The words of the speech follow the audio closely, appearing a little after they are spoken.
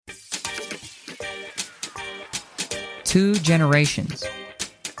2 generations.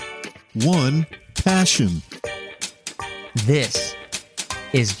 1 passion. This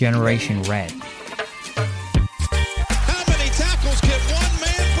is Generation Red. How many tackles can one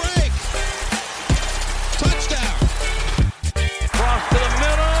man break? Touchdown. Cross to the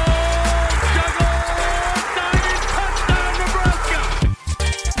middle. Juggle. Diving touchdown, Nebraska.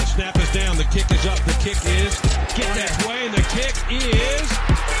 The snap is down. The kick is up. The kick is get that way. And the kick is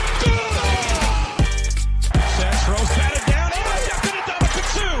good. Set throws batted down. Oh, intercepted it. Dominican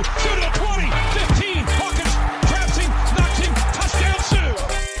Sue. Sue to the 20, 15. Hawkins grabs him, knocks him. Touchdown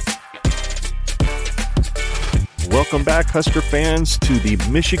Sue. Welcome back, Husker fans, to the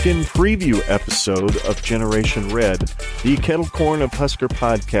Michigan preview episode of Generation Red, the kettle corn of Husker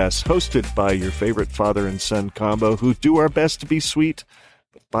podcasts, hosted by your favorite father and son combo who do our best to be sweet,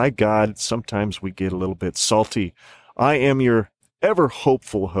 but by God, sometimes we get a little bit salty. I am your ever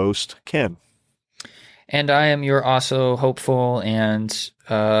hopeful host, Ken. And I am your also hopeful and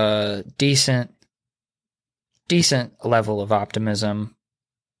decent level of optimism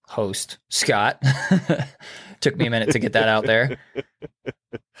host, Scott. Took me a minute to get that out there.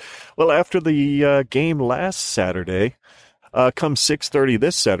 Well, after the game last Saturday, come 6:30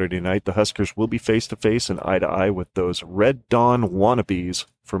 this Saturday night, the Huskers will be face-to-face and eye-to-eye with those Red Dawn wannabes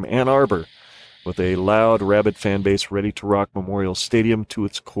from Ann Arbor, with a loud, rabid fan base ready to rock Memorial Stadium to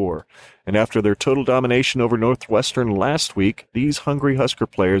its core. And after their total domination over Northwestern last week, these hungry Husker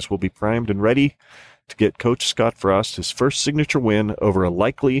players will be primed and ready to get Coach Scott Frost his first signature win over a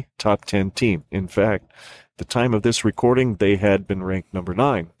likely top 10 team. In fact, at the time of this recording, they had been ranked number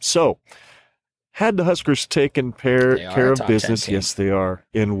 9. So, had the Huskers taken care of business, yes they are,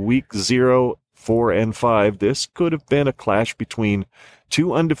 in week 0, 4, and 5, this could have been a clash between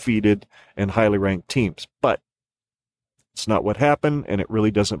two undefeated and highly ranked teams. But it's not what happened, and it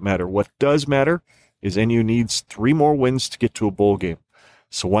really doesn't matter. What does matter is NU needs 3 more wins to get to a bowl game.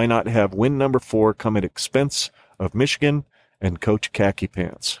 So why not have win number 4 come at expense of Michigan and Coach Khaki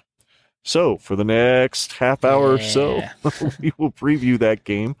Pants? So for the next half hour or so, we will preview that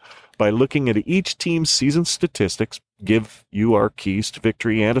game by looking at each team's season statistics, give you our keys to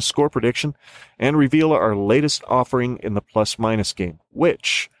victory and a score prediction, and reveal our latest offering in the plus-minus game,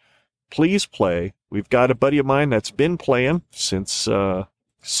 which, please play. We've got a buddy of mine that's been playing since the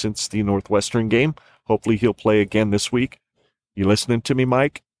Northwestern game. Hopefully he'll play again this week. You listening to me,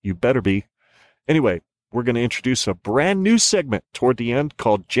 Mike? You better be. Anyway, we're going to introduce a brand new segment toward the end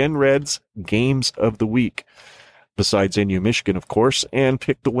called Gen Red's Games of the Week, besides NU Michigan, of course, and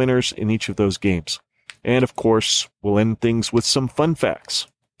pick the winners in each of those games. And, of course, we'll end things with some fun facts,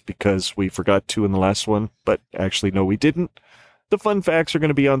 because we forgot to in the last one, but actually, no, we didn't. The fun facts are going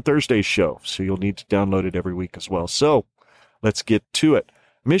to be on Thursday's show, so you'll need to download it every week as well. So, let's get to it.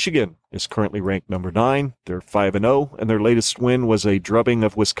 Michigan is currently ranked number 9. They're 5-0, and their latest win was a drubbing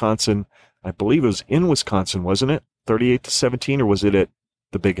of Wisconsin. I believe it was in Wisconsin, wasn't it? 38-17, or was it at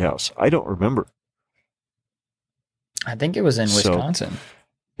the Big House? I don't remember. I think it was in Wisconsin.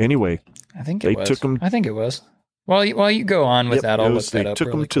 Anyway, I think it was. While you go on with that, I'll look that up. They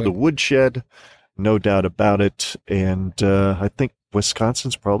took them to quick. the woodshed, no doubt about it. And I think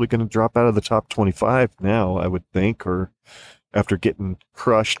Wisconsin's probably going to drop out of the top 25 now, I would think, or after getting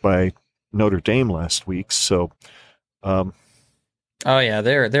crushed by Notre Dame last week. So, oh yeah,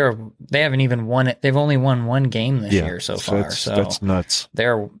 they haven't even won it. They've only won one game this year so far. So that's nuts.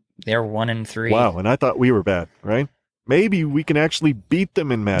 They're 1-3. Wow, and I thought we were bad, right? Maybe we can actually beat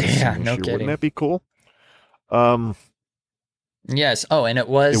them in Madison this year. Kidding. Wouldn't that be cool? Yes. Oh, and it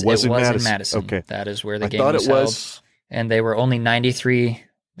was in Madison. Okay. That is where the game was held. And they were only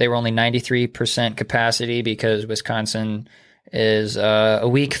 93% capacity because Wisconsin is a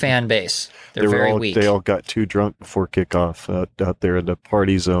weak fan base. They're very weak. They all got too drunk before kickoff out there in the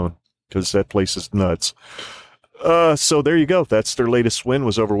party zone because that place is nuts. So there you go. That's their latest win,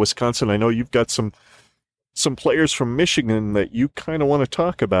 was over Wisconsin. I know you've got some players from Michigan that you kind of want to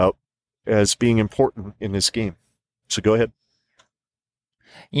talk about as being important in this game. So go ahead.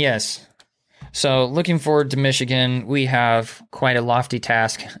 Yes. So looking forward to Michigan. We have quite a lofty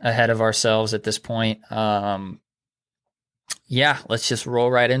task ahead of ourselves at this point. Let's just roll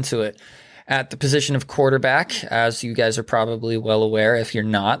right into it. At the position of quarterback, as you guys are probably well aware, if you're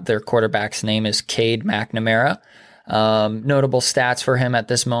not, their quarterback's name is Cade McNamara. Notable stats for him at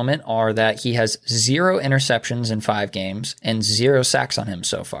this moment are that he has 0 interceptions in 5 games and 0 sacks on him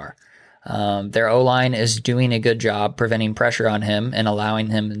so far. Their O-line is doing a good job preventing pressure on him and allowing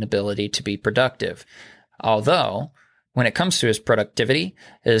him an ability to be productive. Although, when it comes to his productivity,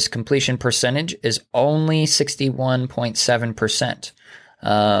 his completion percentage is only 61.7%.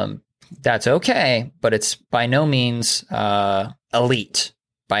 That's okay, but it's by no means elite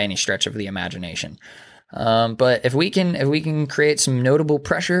by any stretch of the imagination. But if we can create some notable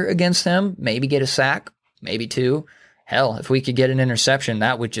pressure against him, maybe get a sack, maybe two. Hell, if we could get an interception,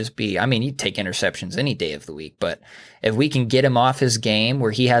 that would just be, I mean, you'd take interceptions any day of the week, but if we can get him off his game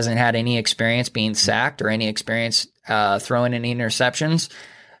where he hasn't had any experience being sacked or any experience throwing any interceptions,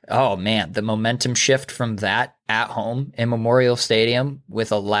 oh man, the momentum shift from that at home in Memorial Stadium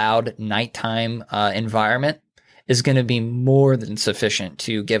with a loud nighttime environment is going to be more than sufficient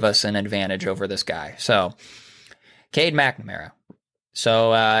to give us an advantage over this guy. So, Cade McNamara.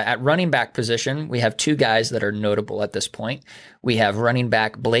 So at running back position, we have two guys that are notable at this point. We have running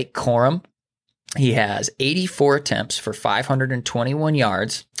back Blake Corum. He has 84 attempts for 521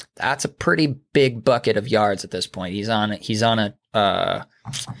 yards. That's a pretty big bucket of yards at this point. He's on a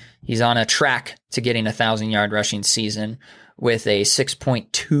track to getting 1,000-yard rushing season with a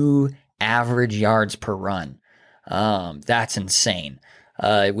 6.2 average yards per run. That's insane.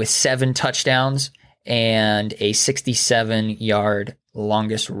 With 7 touchdowns and a 67-yard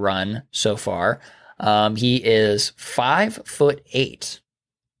longest run so far. He is 5'8".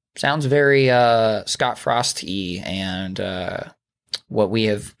 Sounds very Scott Frost-y and what we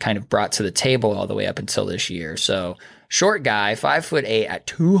have kind of brought to the table all the way up until this year. So short guy, 5'8" at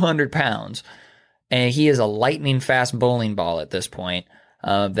 200 pounds, and he is a lightning fast bowling ball at this point.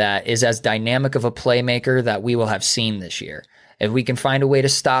 That is as dynamic of a playmaker that we will have seen this year. If we can find a way to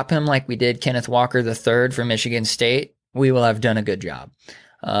stop him like we did Kenneth Walker III from Michigan State, we will have done a good job.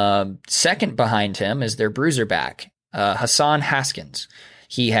 Second behind him is their bruiser back, Hassan Haskins.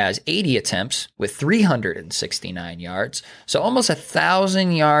 He has 80 attempts with 369 yards, so almost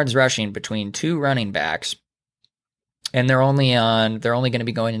 1,000 yards rushing between two running backs. And they're only going to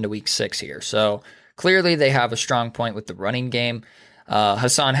be going into week 6 here. So clearly they have a strong point with the running game.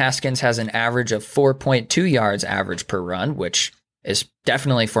 Hassan Haskins has an average of 4.2 yards average per run, which is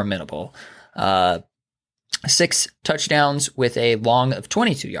definitely formidable. 6 touchdowns with a long of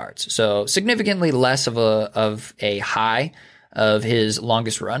 22 yards. So significantly less of a high of his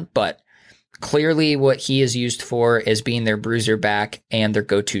longest run, but clearly what he is used for is being their bruiser back and their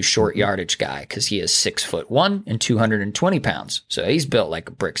go-to short yardage guy, because he is 6'1" and 220 pounds. So he's built like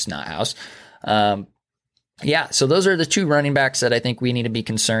a brick snot house. So those are the two running backs that I think we need to be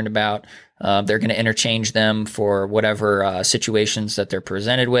concerned about. They're going to interchange them for whatever situations that they're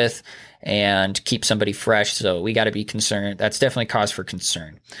presented with and keep somebody fresh. So we got to be concerned. That's definitely cause for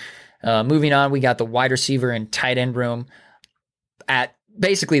concern. Moving on, we got the wide receiver and tight end room. At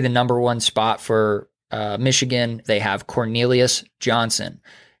basically the number one spot for Michigan, they have Cornelius Johnson.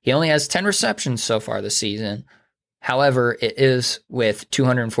 He only has 10 receptions so far this season. However, it is with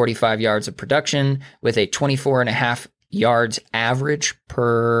 245 yards of production with a 24.5 yards average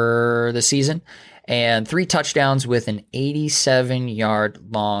per the season and 3 touchdowns with an 87-yard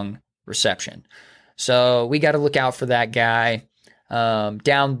long reception. So we got to look out for that guy. He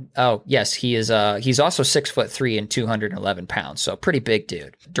is. He's also 6'3" and 211 pounds. So pretty big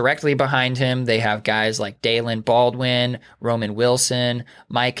dude. Directly behind him, they have guys like Dalen Baldwin, Roman Wilson,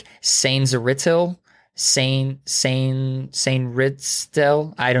 Mike Sainzaritil.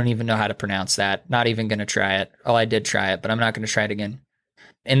 Ridstel. I don't even know how to pronounce that. Not even going to try it. Oh, I did try it, but I'm not going to try it again.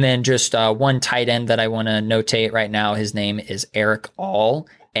 And then just one tight end that I want to notate right now. His name is Eric All,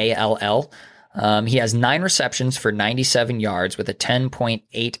 A-L-L. He has 9 receptions for 97 yards with a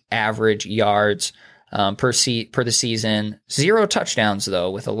 10.8 average yards per the season. 0 touchdowns, though,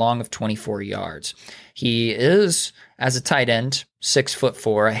 with a long of 24 yards. He is, as a tight end,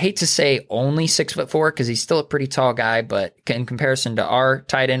 6'4". I hate to say only 6'4" because he's still a pretty tall guy, but in comparison to our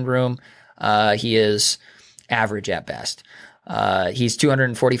tight end room, he is average at best. He's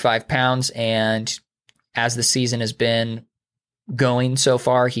 245 pounds, and as the season has been going so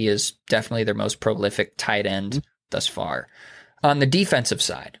far, he is definitely their most prolific tight end thus far. On the defensive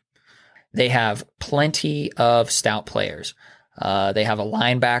side, they have plenty of stout players. They have a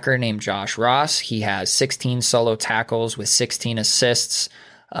linebacker named Josh Ross. He has 16 solo tackles with 16 assists.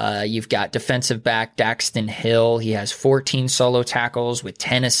 You've got defensive back Daxton Hill. He has 14 solo tackles with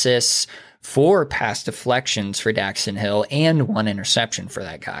 10 assists, 4 pass deflections for Daxton Hill, and 1 interception for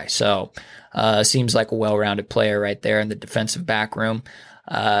that guy. So seems like a well-rounded player right there in the defensive back room.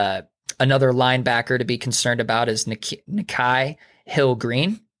 Another linebacker to be concerned about is Nikai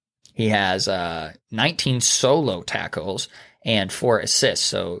Hill-Green. He has 19 solo tackles and 4 assists.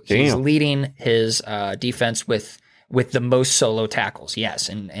 So he's leading his defense with the most solo tackles. Yes.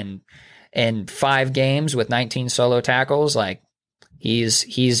 And 5 games with 19 solo tackles, like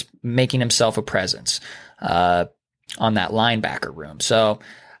he's making himself a presence on that linebacker room. So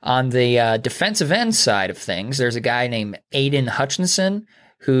On the defensive end side of things, there's a guy named Aiden Hutchinson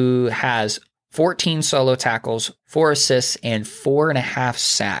who has 14 solo tackles, 4 assists, and 4.5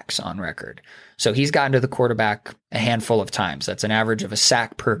 sacks on record. So he's gotten to the quarterback a handful of times. That's an average of a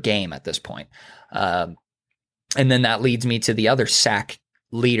sack per game at this point. And then that leads me to the other sack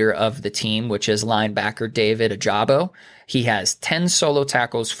leader of the team, which is linebacker David Ajabo. He has 10 solo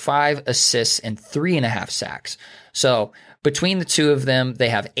tackles, 5 assists, and 3.5 sacks. So between the two of them, they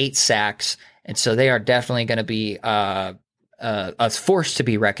have 8 sacks. And so they are definitely going to be a force to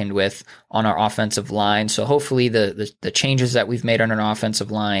be reckoned with on our offensive line. So hopefully the changes that we've made on our offensive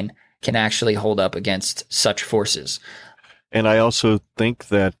line can actually hold up against such forces. And I also think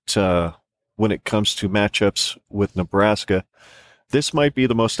that when it comes to matchups with Nebraska, this might be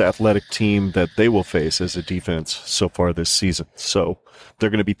the most athletic team that they will face as a defense so far this season. So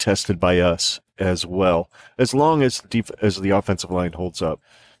they're going to be tested by us as well, as long as the offensive line holds up.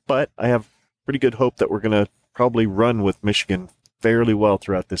 But I have pretty good hope that we're going to probably run with Michigan fairly well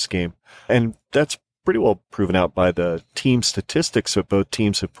throughout this game. And that's pretty well proven out by the team statistics that both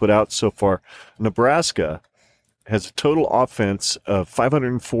teams have put out so far. Nebraska has a total offense of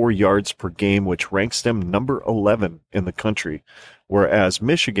 504 yards per game, which ranks them number 11 in the country, whereas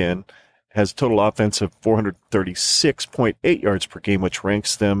Michigan has a total offense of 436.8 yards per game, which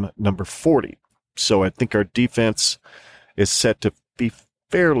ranks them number 40. So I think our defense is set to be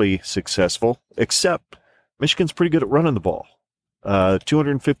fairly successful, except Michigan's pretty good at running the ball.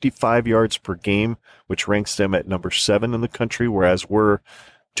 255 yards per game, which ranks them at number 7 in the country, whereas we're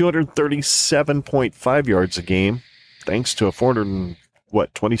 237.5 yards a game, thanks to a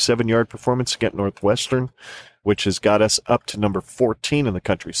 27-yard performance against Northwestern, which has got us up to number 14 in the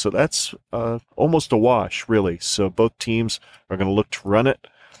country. So that's almost a wash, really. So both teams are going to look to run it.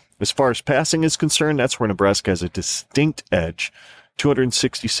 As far as passing is concerned, that's where Nebraska has a distinct edge,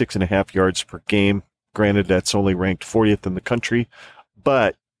 266.5 yards per game. Granted, that's only ranked 40th in the country,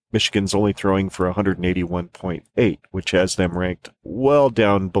 but Michigan's only throwing for 181.8, which has them ranked well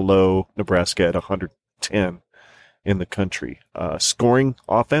down below Nebraska at 110 in the country. Scoring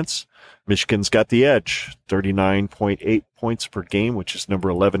offense, Michigan's got the edge, 39.8 points per game, which is number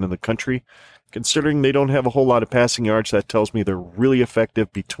 11 in the country. Considering they don't have a whole lot of passing yards, that tells me they're really effective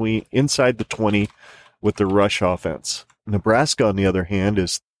inside the 20 with the rush offense. Nebraska, on the other hand,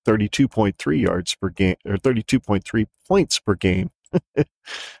 is 32.3 yards per game, or 32.3 points per game. If it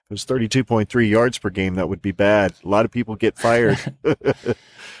was 32.3 yards per game, that would be bad. A lot of people get fired.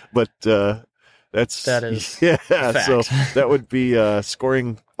 But that is fact. So that would be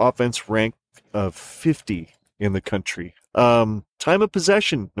scoring offense rank of 50 in the country. Time of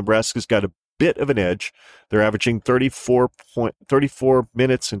possession, Nebraska's got a bit of an edge. They're averaging 34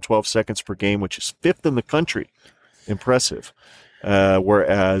 minutes and 12 seconds per game, which is 5th in the country. Impressive.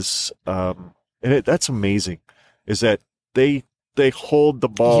 Whereas, that's amazing, is that they hold the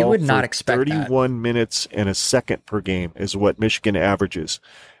ball. You would not for expect 31 minutes and a second per game is what Michigan averages,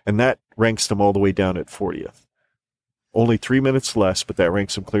 and that ranks them all the way down at 40th. Only 3 minutes less, but that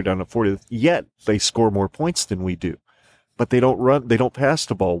ranks them clear down at 40th. Yet they score more points than we do, but they don't pass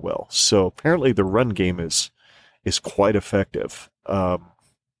the ball well. So apparently the run game is quite effective.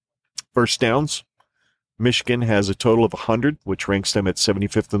 First downs, Michigan has a total of 100, which ranks them at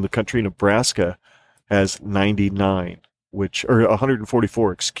 75th in the country. Nebraska has 99, or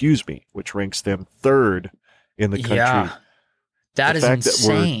 144, which ranks them 3rd in the country. Yeah, that is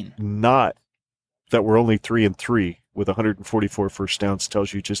insane. That we're only 3-3 with 144 first downs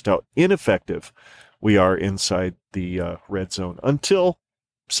tells you just how ineffective we are inside the red zone until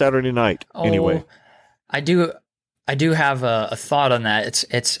Saturday night. Anyway, I do have a thought on that.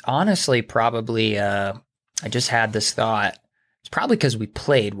 It's honestly probably. I just had this thought. It's probably because we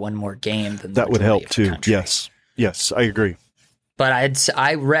played one more game than that would help too. Yes, I agree. But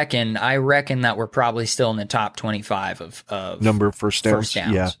I reckon that we're probably still in the top 25 of number of first downs.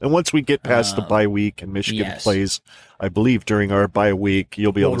 Yeah, and once we get past the bye week and Michigan plays, I believe during our bye week,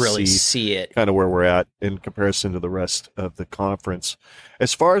 you'll be able to really see it, kind of where we're at in comparison to the rest of the conference.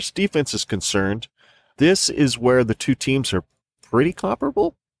 As far as defense is concerned, this is where the two teams are pretty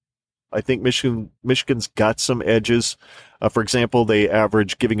comparable. I think Michigan's got some edges. For example, they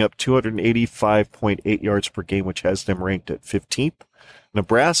average giving up 285.8 yards per game, which has them ranked at 15th.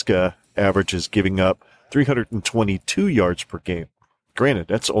 Nebraska averages giving up 322 yards per game. Granted,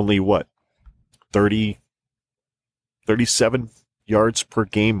 that's only 37 yards per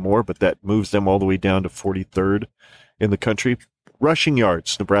game more, but that moves them all the way down to 43rd in the country. Rushing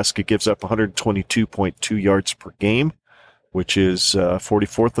yards, Nebraska gives up 122.2 yards per game, which is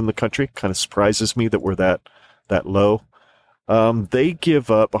 44th in the country. Kind of surprises me that we're that low. They give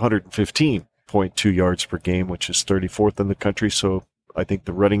up 115.2 yards per game, which is 34th in the country. So I think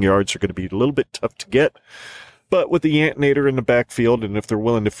the running yards are going to be a little bit tough to get. But with the Yantnator in the backfield, and if they're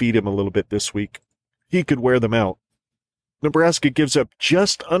willing to feed him a little bit this week, he could wear them out. Nebraska gives up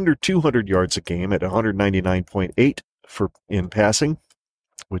just under 200 yards a game at 199.8 in passing,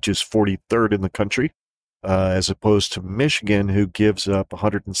 which is 43rd in the country, as opposed to Michigan, who gives up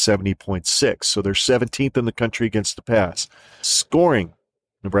 170.6. So they're 17th in the country against the pass. Scoring,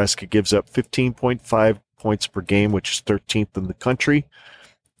 Nebraska gives up 15.5 points per game, which is 13th in the country,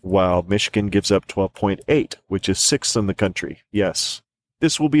 while Michigan gives up 12.8, which is 6th in the country. Yes,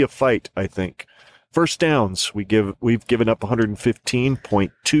 this will be a fight, I think. First downs, we've given up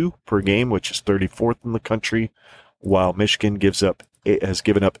 115.2 per game, which is 34th in the country, while Michigan has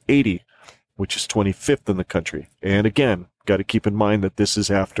given up 80, which is 25th in the country. And again, got to keep in mind that this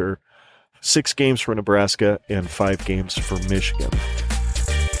is after 6 games for Nebraska and 5 games for Michigan.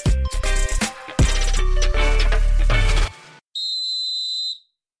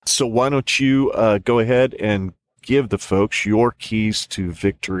 So why don't you go ahead and give the folks your keys to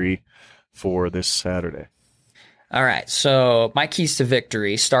victory for this Saturday? All right. So my keys to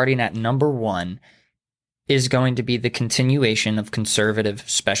victory, starting at number 1, is going to be the continuation of conservative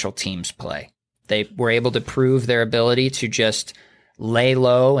special teams play. They were able to prove their ability to just lay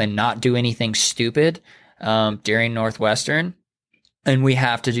low and not do anything stupid during Northwestern, and we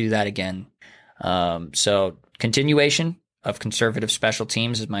have to do that again. So continuation of conservative special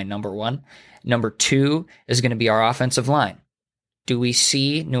teams is my number 1. Number 2 is going to be our offensive line. Do we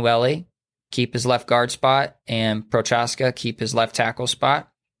see Nueli keep his left guard spot and Prochaska keep his left tackle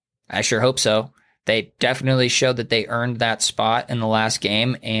spot? I sure hope so. They definitely showed that they earned that spot in the last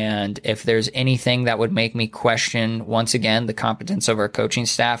game, and if there's anything that would make me question, once again, the competence of our coaching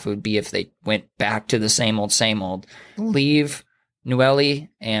staff, it would be if they went back to the same old. Leave Nueli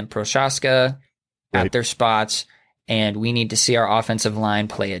and Prochaska at their spots, and we need to see our offensiant line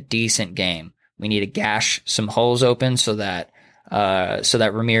play a decent game. We need to gash some holes open so that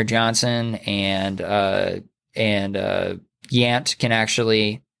Ramir Johnson and Yant can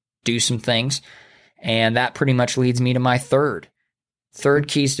actually do some things. And that pretty much leads me to my third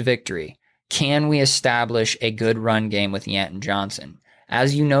keys to victory. Can we establish a good run game with Yant and Johnson?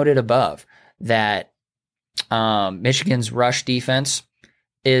 As you noted above, that Michigan's rush defense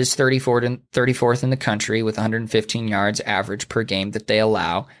is 34th in the country with 115 yards average per game that they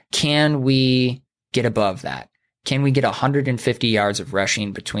allow. Can we get above that? Can we get 150 yards of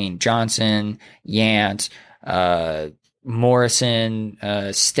rushing between Johnson, Yant, Morrison,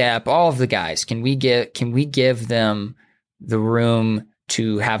 Stepp, all of the guys? Can we give them the room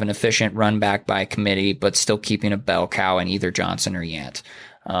to have an efficient run back by committee, but still keeping a bell cow in either Johnson or Yant?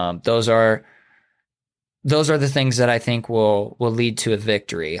 Those are the things that I think will lead to a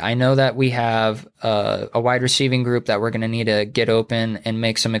victory. I know that we have a wide receiving group that we're going to need to get open and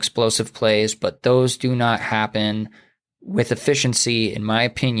make some explosive plays, but those do not happen with efficiency, in my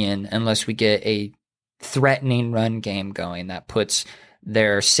opinion, unless we get a threatening run game going that puts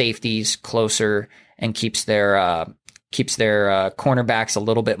their safeties closer and keeps their cornerbacks a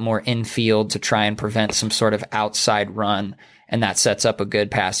little bit more infield to try and prevent some sort of outside run, and that sets up a good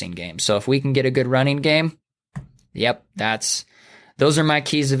passing game. So if we can get a good running game, yep, those are my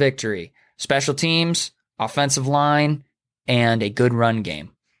keys to victory. Special teams, offensive line, and a good run game.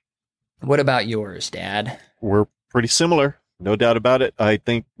 What about yours, Dad? We're pretty similar. No doubt about it. I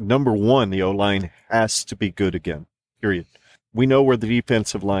think number 1, the O-line has to be good again, period. We know where the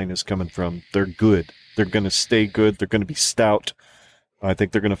defensive line is coming from. They're good. They're going to stay good. They're going to be stout. I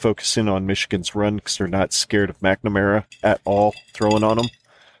think they're going to focus in on Michigan's run because they're not scared of McNamara at all throwing on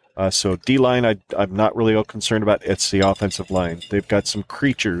them. So D-line, I'm not really all concerned about. It's the offensive line. They've got some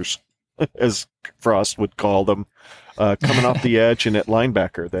creatures, as Frost would call them, coming off the edge and at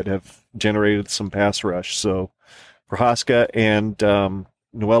linebacker that have generated some pass rush. So Prochaska and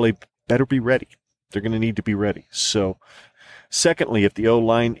Nueli better be ready. They're going to need to be ready. So secondly, if the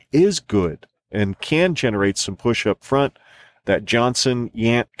O-line is good and can generate some push up front, that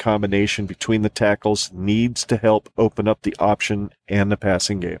Johnson-Yant combination between the tackles needs to help open up the option and the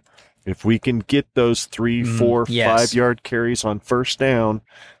passing game. If we can get those 3, 4, 5-yard carries on first down,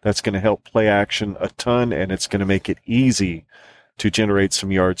 that's going to help play action a ton, and it's going to make it easy to generate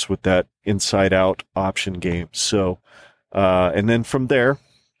some yards with that inside-out option game. So, and then from there,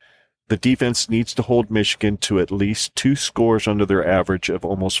 the defense needs to hold Michigan to at least 2 scores under their average of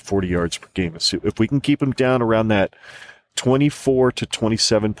almost 40 yards per game. So if we can keep them down around that 24 to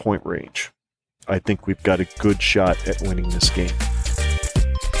 27 point range, I think we've got a good shot at winning this game.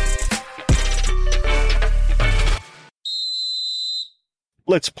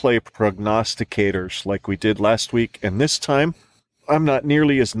 let's play prognosticators like we did last week. And this time, I'm not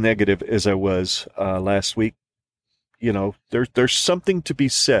nearly as negative as I was last week. You know, there's something to be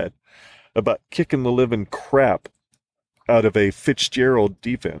said about kicking the living crap out of a Fitzgerald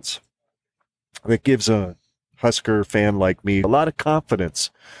defense that gives a Husker fan like me a lot of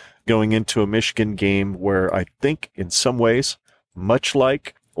confidence going into a Michigan game where I think in some ways, much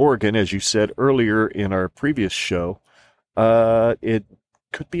like Oregon, as you said earlier in our previous show, it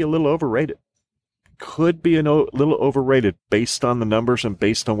could be a little overrated. Could be little overrated based on the numbers and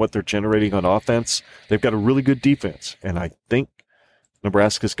based on what they're generating on offense. They've got a really good defense, and I think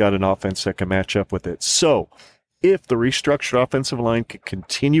Nebraska's got an offense that can match up with it. So if the restructured offensive line can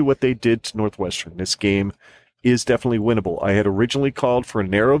continue what they did to Northwestern, this game is definitely winnable. I had originally called for a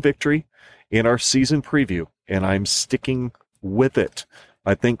narrow victory in our season preview, and I'm sticking with it.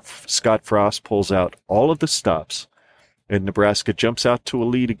 I think Scott Frost pulls out all of the stops, and Nebraska jumps out to a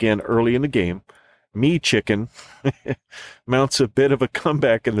lead again early in the game. Me Chicken mounts a bit of a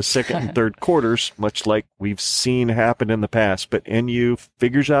comeback in the second and third quarters, much like we've seen happen in the past, but NU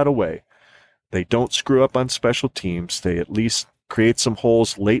figures out a way. They don't screw up on special teams. They at least create some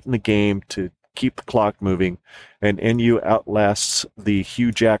holes late in the game to keep the clock moving, and NU outlasts the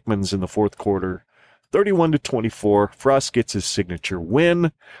Hugh Jackmans in the fourth quarter, 31-24. Frost gets his signature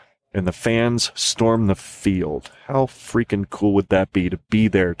win, and the fans storm the field. How freaking cool would that be to be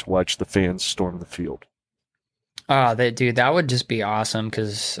there to watch the fans storm the field? Dude, that would just be awesome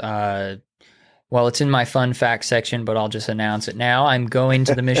because, well, it's in my fun fact section, but I'll just announce it now. I'm going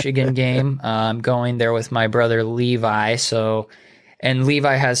to the Michigan game. I'm going there with my brother Levi. And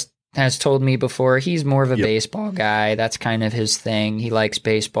Levi has told me before he's more of a baseball guy. That's kind of his thing. He likes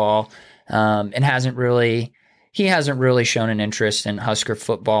baseball, and hasn't really shown an interest in Husker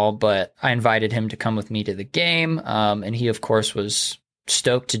football, but I invited him to come with me to the game. And he, of course, was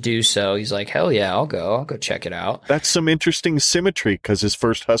stoked to do so. He's like, hell yeah, I'll go check it out. That's some interesting symmetry because his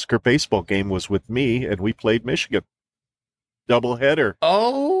first Husker baseball game was with me and we played Michigan. Doubleheader.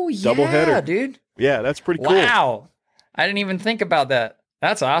 Oh, yeah, Doubleheader. Dude. Yeah, that's pretty cool. Wow. I didn't even think about that.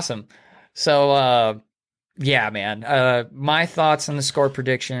 That's awesome. So, yeah, man, my thoughts on the score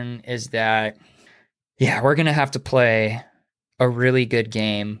prediction is that, yeah, we're going to have to play a really good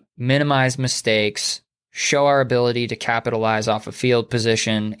game, minimize mistakes, show our ability to capitalize off of field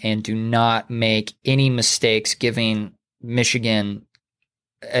position, and do not make any mistakes giving Michigan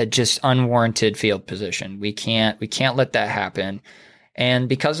just unwarranted field position. We can't let that happen. And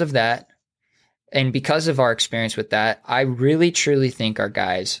because of that, and because of our experience with that, I really, truly think our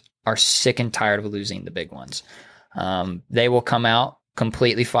guys are sick and tired of losing the big ones. They will come out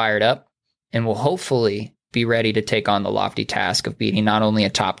completely fired up and will hopefully be ready to take on the lofty task of beating not only a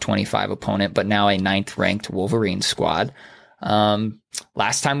top 25 opponent, but now a 9th-ranked Wolverine squad.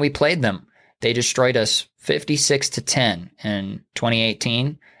 Last time we played them, they destroyed us 56-10 in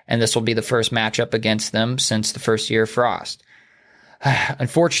 2018, and this will be the first matchup against them since the first year of Frost.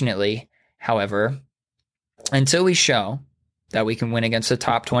 Unfortunately, however, until we show that we can win against a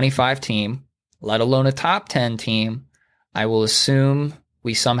top 25 team, let alone a top 10 team, I will assume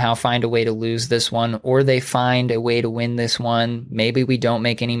we somehow find a way to lose this one, or they find a way to win this one. Maybe we don't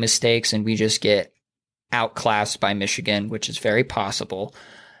make any mistakes and we just get outclassed by Michigan, which is very possible.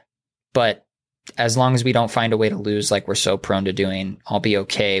 But as long as we don't find a way to lose like we're so prone to doing, I'll be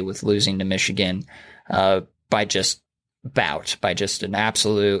okay with losing to Michigan by just an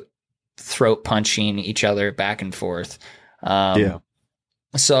absolute throat punching each other back and forth. So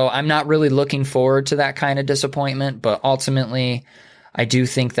I'm not really looking forward to that kind of disappointment, but ultimately I do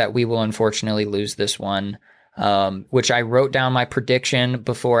think that we will unfortunately lose this one, which I wrote down my prediction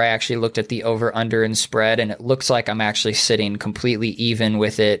before I actually looked at the over, under, and spread, and it looks like I'm actually sitting completely even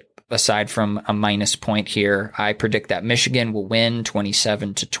with it aside from a minus point here. I predict that Michigan will win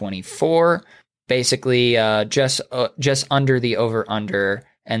 27-24, basically just under the over, under,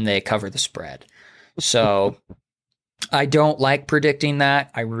 and they cover the spread. So I don't like predicting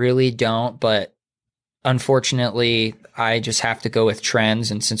that. I really don't, but unfortunately, I just have to go with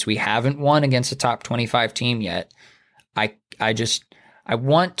trends. And since we haven't won against a top 25 team yet, I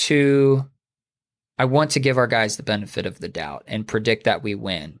want to give our guys the benefit of the doubt and predict that we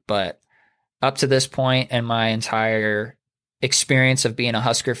win. But up to this point and my entire experience of being a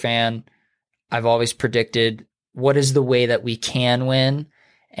Husker fan, I've always predicted what is the way that we can win.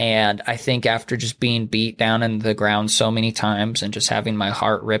 And I think after just being beat down in the ground so many times and just having my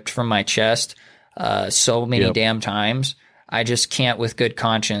heart ripped from my chest so many damn times, I just can't with good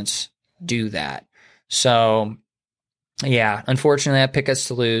conscience do that. So yeah, unfortunately I pick us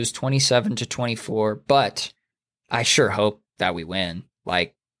to lose 27-24, but I sure hope that we win.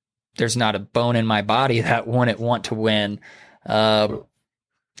 Like, there's not a bone in my body that wouldn't want to win.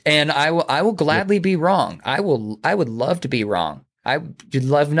 And I will gladly be wrong. I would love to be wrong. I would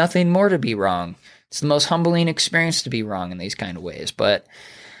love nothing more to be wrong. It's the most humbling experience to be wrong in these kind of ways. But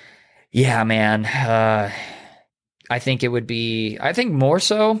yeah, man, I think more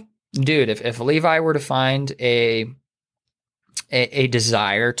so, dude, if Levi were to find a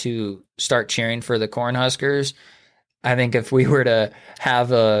desire to start cheering for the Cornhuskers, I think if we were to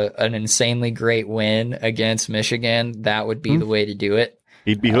have an insanely great win against Michigan, that would be the way to do it.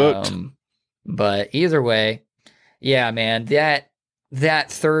 He'd be hooked. But either way, yeah, man,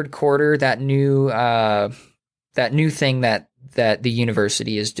 that third quarter, that new thing that the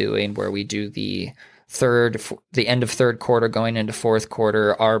university is doing, where we do the end of third quarter going into fourth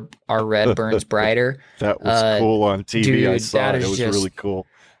quarter, our red burns brighter. That was cool on TV. Dude, I saw it. It was really cool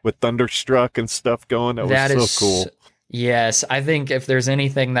with Thunderstruck and stuff going. That was so cool. Yes, I think if there's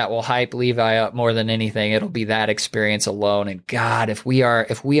anything that will hype Levi up more than anything, it'll be that experience alone. And God, if we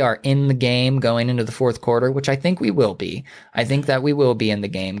are in the game going into the fourth quarter, which I think we will be, I think that we will be in the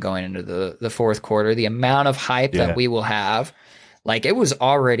game going into the fourth quarter, the amount of hype that we will have, like, it was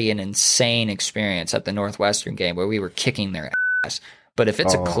already an insane experience at the Northwestern game where we were kicking their ass. But if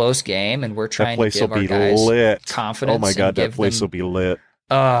it's a close game and we're trying to give our guys confidence, oh my God, that place will be lit.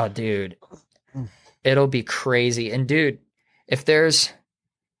 Oh, dude. It'll be crazy. And dude, if there's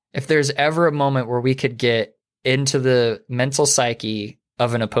ever a moment where we could get into the mental psyche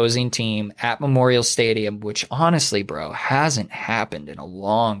of an opposing team at Memorial Stadium, which honestly, bro, hasn't happened in a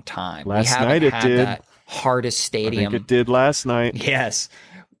long time. Last night it did. That hardest stadium. I think it did last night. Yes.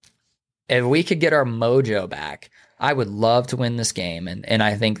 If we could get our mojo back, I would love to win this game. And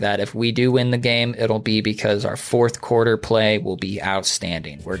I think that if we do win the game, it'll be because our fourth quarter play will be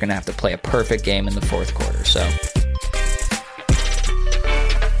outstanding. We're going to have to play a perfect game in the fourth quarter.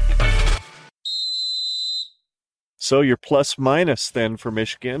 So your plus minus then for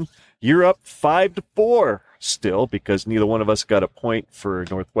Michigan, you're up 5-4 still, because neither one of us got a point for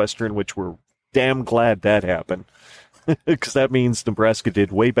Northwestern, which we're damn glad that happened. Because that means Nebraska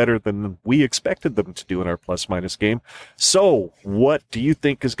did way better than we expected them to do in our plus-minus game. So what do you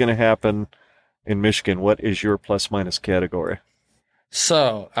think is going to happen in Michigan? What is your plus-minus category?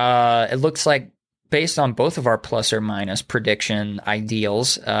 So it looks like, based on both of our plus or minus prediction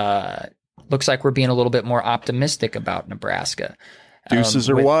ideals, looks like we're being a little bit more optimistic about Nebraska. Deuces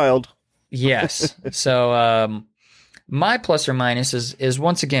are wild. Yes. So my plus or minus is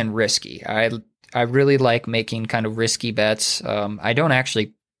once again risky. I really like making kind of risky bets. I don't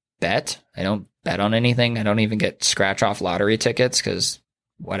actually bet. I don't bet on anything. I don't even get scratch off lottery tickets because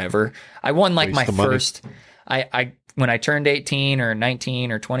whatever. I won like my first, when I turned 18 or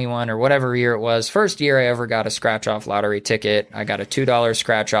 19 or 21 or whatever year it was, first year I ever got a scratch off lottery ticket. I got a $2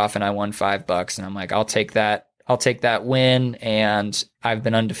 scratch off and I won $5. And I'm like, I'll take that win. And I've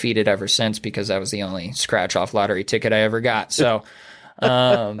been undefeated ever since because that was the only scratch off lottery ticket I ever got. So,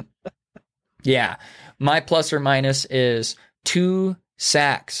 yeah, my plus or minus is 2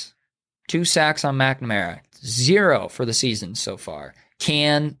 sacks. 2 sacks on McNamara. 0 for the season so far.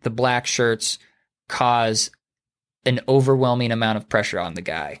 Can the black shirts cause an overwhelming amount of pressure on the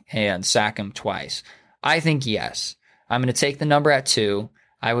guy and sack him twice? I think yes. I'm going to take the number at 2.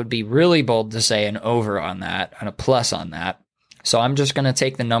 I would be really bold to say an over on that and a plus on that. So I'm just going to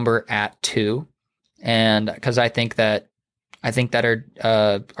take the number at 2, and because I think that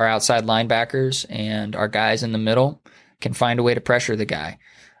our outside linebackers and our guys in the middle can find a way to pressure the guy.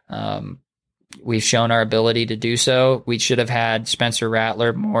 We've shown our ability to do so. We should have had Spencer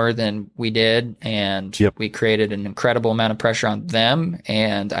Rattler more than we did, and we created an incredible amount of pressure on them.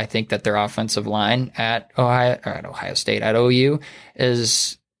 And I think that their offensive line at Ohio State, at OU,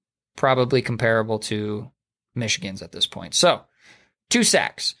 is probably comparable to Michigan's at this point. So 2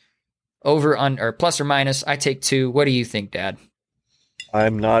 sacks. Over, or plus or minus, I take 2. What do you think, Dad?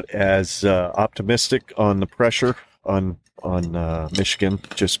 I'm not as optimistic on the pressure on Michigan,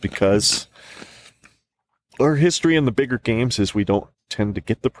 just because our history in the bigger games is we don't tend to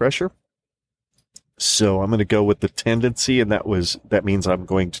get the pressure. So I'm going to go with the tendency, and that means I'm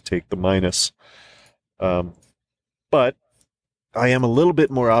going to take the minus. But I am a little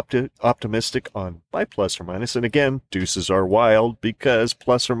bit more optimistic on my plus or minus. And again, deuces are wild because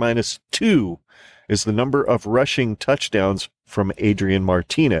plus or minus 2 is the number of rushing touchdowns from Adrian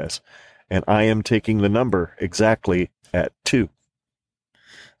Martinez. And I am taking the number exactly at 2.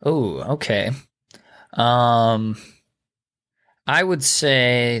 Oh, okay. I would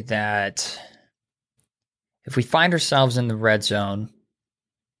say that if we find ourselves in the red zone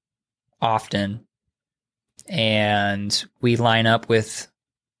often, and we line up with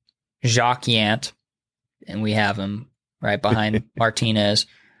Jacques Yant, and we have him right behind Martinez.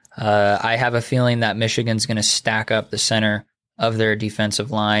 I have a feeling that Michigan's going to stack up the center of their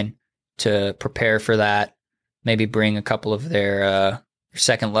defensive line to prepare for that. Maybe bring a couple of their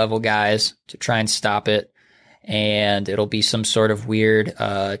second level guys to try and stop it. And it'll be some sort of weird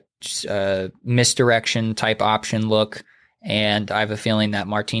misdirection type option look. And I have a feeling that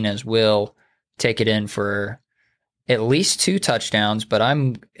Martinez will take it in for at least 2 touchdowns.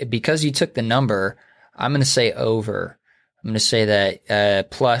 But because you took the number, I'm going to say over. I'm going to say that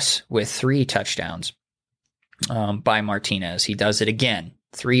plus with 3 touchdowns by Martinez. He does it again.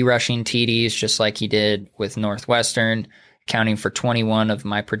 3 rushing TDs, just like he did with Northwestern, accounting for 21 of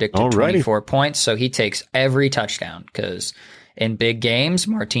my predicted 24 points. So he takes every touchdown because in big games,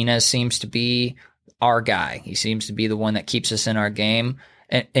 Martinez seems to be our guy. He seems to be the one that keeps us in our game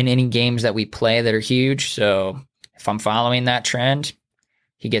in any games that we play that are huge. So if I'm following that trend,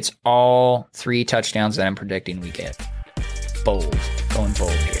 he gets all 3 touchdowns that I'm predicting we get. Bold. Going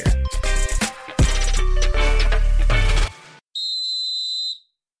bold here.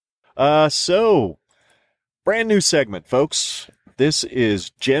 So, brand new segment, folks. This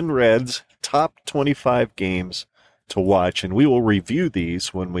is Gen Red's top 25 games to watch, and we will review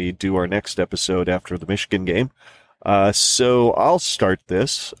these when we do our next episode after the Michigan game. So I'll start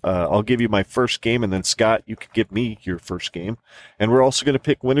this. I'll give you my first game, and then Scott, you can give me your first game. And we're also going to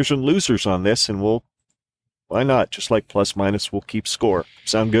pick winners and losers on this, and why not? Just like plus minus, we'll keep score.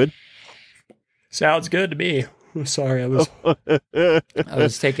 Sound good? Sounds good to me. Sorry, I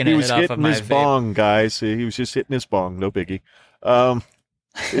was taking he it was off hitting of my his vape. bong, guys. He was just hitting his bong. No biggie.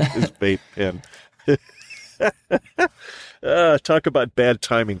 His vape pen. Talk about bad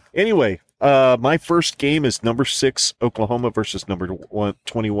timing. Anyway, my first game is number 6 Oklahoma versus number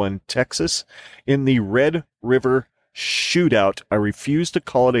 21 Texas in the Red River Shootout. I refuse to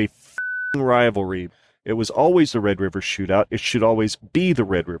call it a f***ing rivalry. It was always the Red River Shootout. It should always be the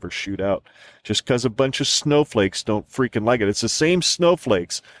Red River Shootout. Just because a bunch of snowflakes don't freaking like it. It's the same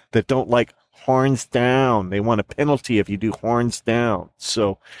snowflakes that don't like horns down. They want a penalty if you do horns down.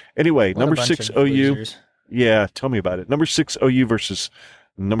 So anyway, number 6 OU. Losers. Yeah, tell me about it. Number 6 OU versus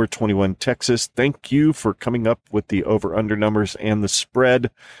number 21 Texas. Thank you for coming up with the over-under numbers and the spread.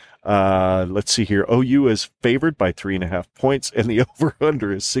 Let's see here. OU is favored by 3.5 points, and the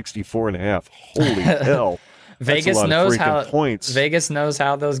over-under is 64.5. Holy hell! Vegas knows how points. Vegas knows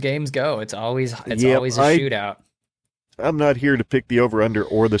how those games go. It's always a shootout. I'm not here to pick the over-under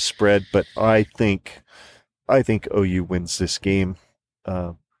or the spread, but I think OU wins this game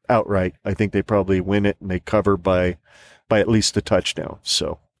outright. I think they probably win it, and they cover by at least a touchdown.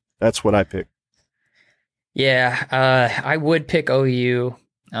 So that's what I pick. Yeah, I would pick OU.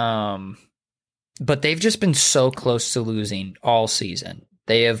 But they've just been so close to losing all season.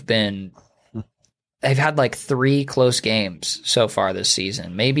 They've had like 3 close games so far this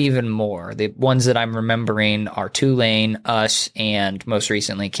season, maybe even more. The ones that I'm remembering are Tulane, us, and most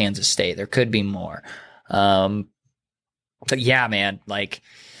recently Kansas State. There could be more. But yeah, man, like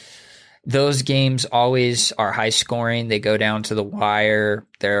those games always are high scoring. They go down to the wire.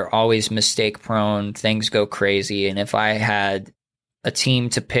 They're always mistake prone. Things go crazy. And if I had a team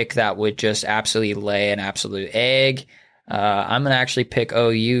to pick that would just absolutely lay an absolute egg, I'm going to actually pick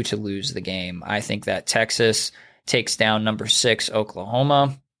OU to lose the game. I think that Texas takes down number 6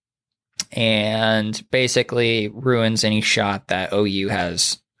 Oklahoma and basically ruins any shot that OU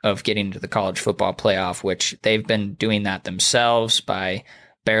has of getting to the college football playoff, which they've been doing that themselves by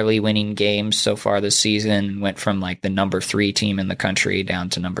barely winning games so far this season. Went from like the number 3 team in the country down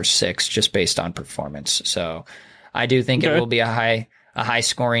to number 6 just based on performance. So I do think it will be a high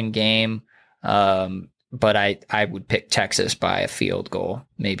scoring game, but I would pick Texas by a field goal,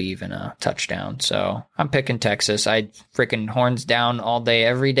 maybe even a touchdown. So I'm picking Texas. I'd freaking horns down all day,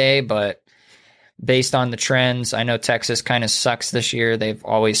 every day, but based on the trends, I know Texas kind of sucks this year. They've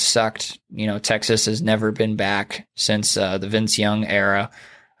always sucked. You know, Texas has never been back since the Vince Young era,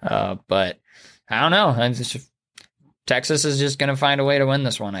 but I don't know. Texas is just going to find a way to win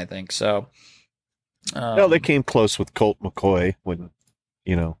this one, I think. So. Well, they came close with Colt McCoy when,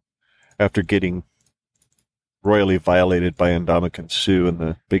 after getting royally violated by Ndamukong Suh in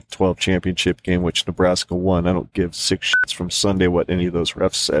the Big 12 championship game, which Nebraska won. I don't give 6 shits from Sunday what any of those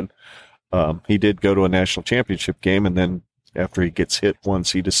refs said. He did go to a national championship game, and then after he gets hit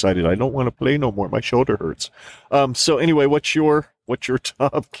once, he decided, I don't want to play no more. My shoulder hurts. So anyway, what's your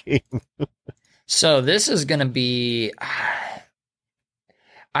top game? So this is going to be...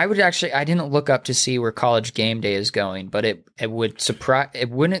 I didn't look up to see where College Game Day is going, but it would surprise. It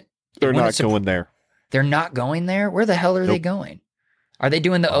wouldn't. They're not going there. They're not going there? Where the hell are they going? Are they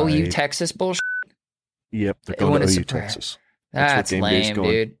doing the OU Texas bullshit? Yep, they're going to OU Texas. That's lame,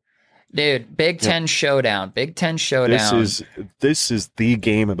 dude. Dude, Big Ten showdown. Big Ten showdown. This is the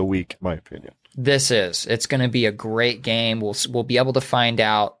game of the week, in my opinion. It's going to be a great game. We'll be able to find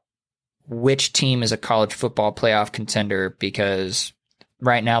out which team is a college football playoff contender, because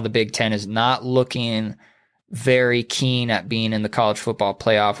right now the Big Ten is not looking very keen at being in the college football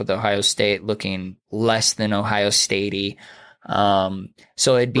playoff, with Ohio State looking less than Ohio State-y.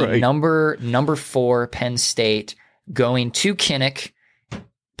 So it'd be number 4 Penn State going to Kinnick,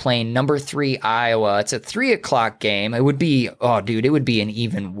 playing number 3 Iowa. It's a 3:00 game. It would be, it would be an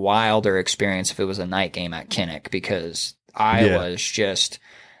even wilder experience if it was a night game at Kinnick, because Iowa is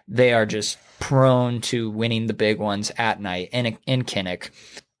they are just prone to winning the big ones at night in Kinnick.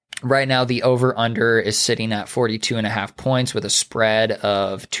 Right now, the over-under is sitting at 42.5 points with a spread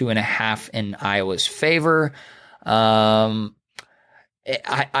of 2.5 in Iowa's favor. I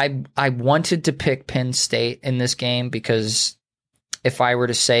wanted to pick Penn State in this game, because if I were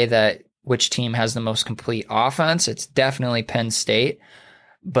to say that which team has the most complete offense, it's definitely Penn State.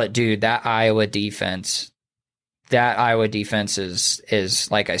 But dude, that Iowa defense is,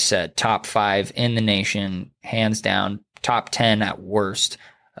 like I said, top 5 in the nation, hands down, top 10 at worst.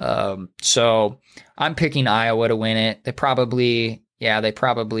 So I'm picking Iowa to win it. They probably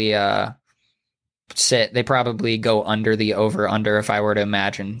go under the over-under if I were to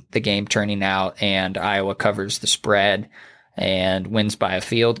imagine the game turning out and Iowa covers the spread and wins by a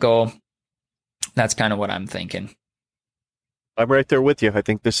field goal. That's kind of what I'm thinking. I'm right there with you. I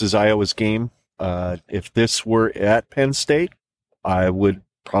think this is Iowa's game. If this were at Penn State, I would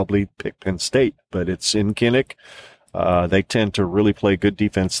probably pick Penn State, but it's in Kinnick. They tend to really play good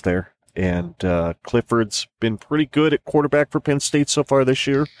defense there. And Clifford's been pretty good at quarterback for Penn State so far this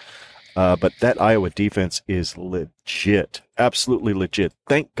year. But that Iowa defense is legit, absolutely legit.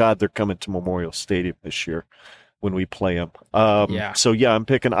 Thank God they're coming to Memorial Stadium this year when we play them. So, I'm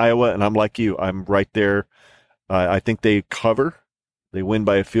picking Iowa, and I'm like you. I'm right there. I think they cover. They win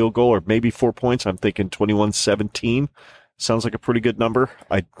by a field goal or maybe 4 points. I'm thinking 21-17. Sounds like a pretty good number.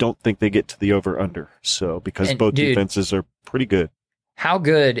 I don't think they get to the over-under. So, because both defenses are pretty good. How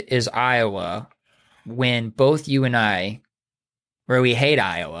good is Iowa when both you and I, where we hate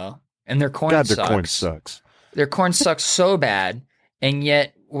Iowa, and their corn sucks. Their corn sucks. Their corn sucks so bad, and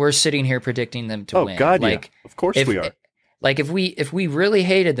yet we're sitting here predicting them to win. Oh, God, yeah. Of course we are. Like, if we really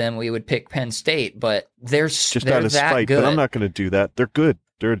hated them, we would pick Penn State, but they're just out of spite. Good. But I'm not going to do that. They're good.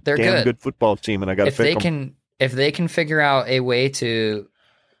 They're damn good football team, and I got to pick them. If they can figure out a way to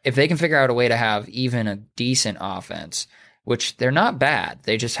have even a decent offense, which they're not bad,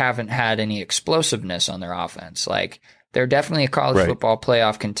 they just haven't had any explosiveness on their offense. Like, they're definitely a college football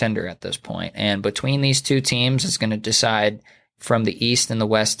playoff contender at this point. And between these two teams, it's going to decide from the east and the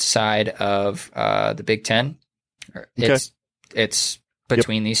west side of the Big Ten. It's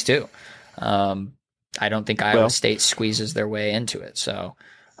between these two. I don't think Iowa State squeezes their way into it. So,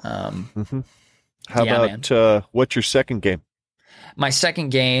 how about what's your second game? My second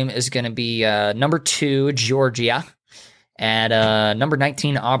game is going to be number 2 Georgia at number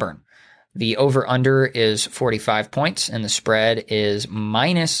 19 Auburn. The over-under is 45 points, and the spread is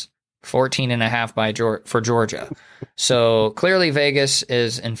minus 14.5 for Georgia. So clearly Vegas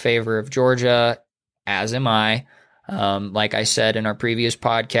is in favor of Georgia, as am I. Like I said in our previous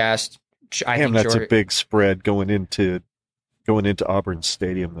podcast, I think that's a big spread going into Auburn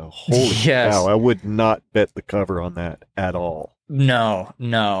Stadium, though. Holy cow! I would not bet the cover on that at all. No.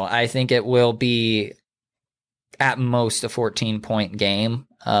 I think it will be at most a 14-point game.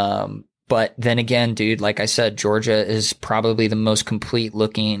 But then again, dude, like I said, Georgia is probably the most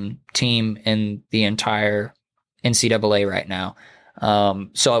complete-looking team in the entire NCAA right now.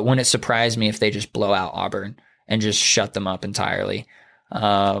 So it wouldn't surprise me if they just blow out Auburn and just shut them up entirely.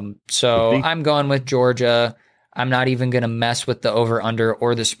 So I'm going with Georgia. I'm not even going to mess with the over-under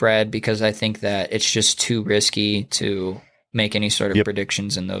or the spread, because I think that it's just too risky to make any sort of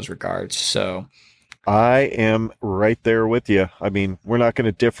predictions in those regards. So I am right there with you. I mean, we're not going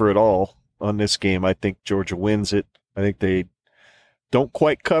to differ at all on this game. I think Georgia wins it. I think they don't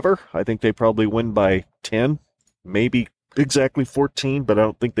quite cover. I think they probably win by 10, maybe exactly 14, but I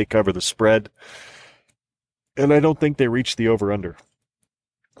don't think they cover the spread. And I don't think they reach the over-under.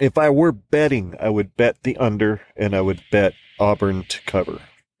 If I were betting, I would bet the under, and I would bet Auburn to cover.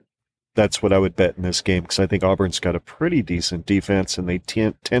 That's what I would bet in this game, because I think Auburn's got a pretty decent defense, and they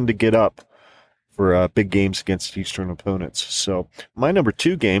tend to get up for big games against Eastern opponents. So my number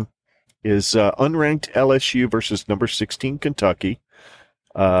 2 game is unranked LSU versus number 16 Kentucky.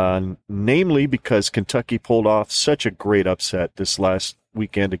 namely because Kentucky pulled off such a great upset this last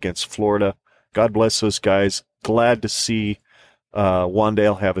weekend against Florida. God bless those guys. Glad to see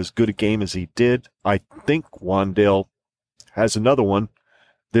Wandale have as good a game as he did. I think Wandale has another one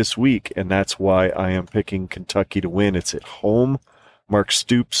this week, and that's why I am picking Kentucky to win. It's at home. Mark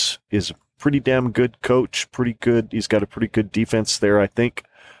Stoops is a pretty damn good coach, pretty good. He's got a pretty good defense there, I think.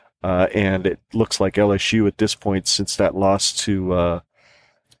 And it looks like LSU at this point, since that loss to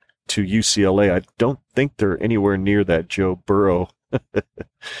UCLA, I don't think they're anywhere near that Joe Burrow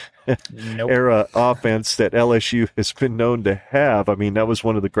era offense that LSU has been known to have. I mean, that was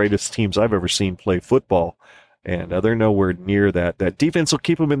one of the greatest teams I've ever seen play football, and they're nowhere near that. That defense will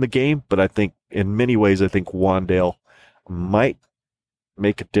keep them in the game, but I think in many ways, I think Wandale might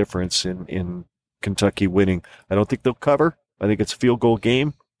make a difference in Kentucky winning. I don't think they'll cover. I think it's a field goal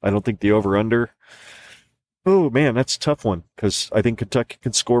game. I don't think the over-under. Oh, man, that's a tough one because I think Kentucky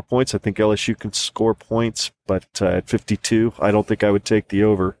can score points. I think LSU can score points, but at 52, I don't think I would take the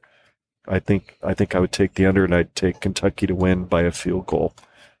over. I think I would take the under, and I'd take Kentucky to win by a field goal.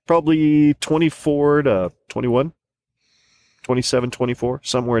 Probably 24-21, 27-24,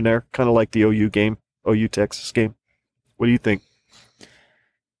 somewhere in there, kind of like the OU-Texas game. What do you think?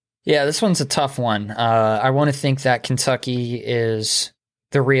 Yeah, this one's a tough one. I want to think that Kentucky is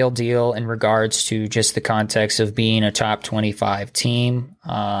the real deal in regards to just the context of being a top 25 team.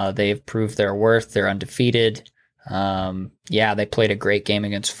 They've proved their worth. They're undefeated. They played a great game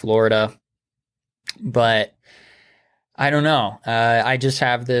against Florida, but I don't know. I just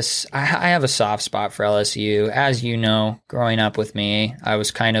have this, I have a soft spot for LSU. As you know, growing up with me, I was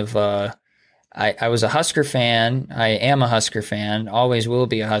kind of, I was a Husker fan. I am a Husker fan, always will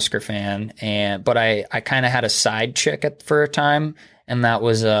be a Husker fan. But I kind of had a side chick for a time, and that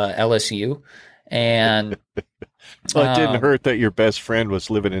was LSU. And well, it didn't hurt that your best friend was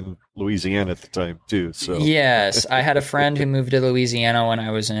living in Louisiana at the time too. So yes, I had a friend who moved to Louisiana when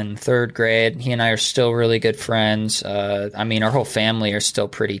I was in third grade. He and I are still really good friends. I mean, our whole family are still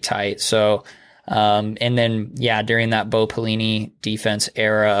pretty tight. So, and then during that Bo Pelini defense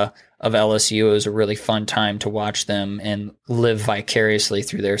era of LSU, it was a really fun time to watch them and live vicariously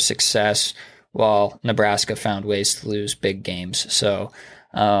through their success, while Nebraska found ways to lose big games. So,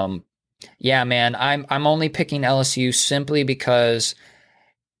 man, I'm only picking LSU simply because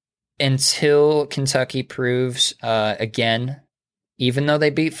until Kentucky proves again, even though they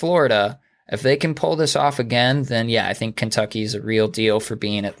beat Florida, if they can pull this off again, then I think Kentucky's a real deal for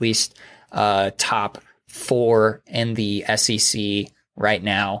being at least top 4 in the SEC right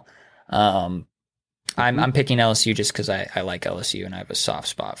now. I'm picking LSU just because I like LSU and I have a soft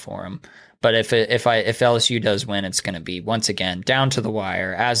spot for them. But if LSU does win, it's going to be once again down to the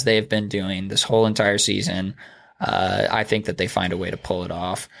wire, as they've been doing this whole entire season. I think that they find a way to pull it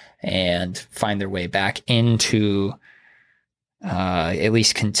off and find their way back into at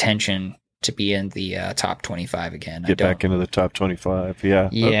least contention to be in the top 25 again. Get back into the top 25. Yeah.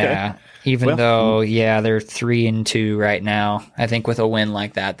 Yeah. Okay. Even though, they're 3-2 right now. I think with a win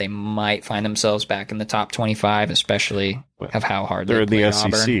like that, they might find themselves back in the top 25, especially of how hard they're in the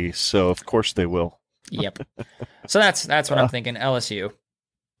Auburn. SEC. So of course they will. Yep. So that's what I'm thinking. LSU.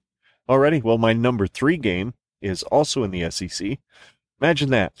 Alrighty. Well, my number 3 game is also in the SEC.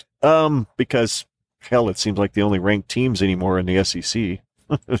 Imagine that. Because hell, it seems like the only ranked teams anymore in the SEC.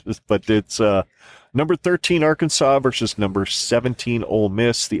 But it's number 13 Arkansas versus number 17 Ole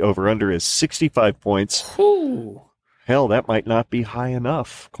Miss. The over-under is 65 points. Ooh. Hell, that might not be high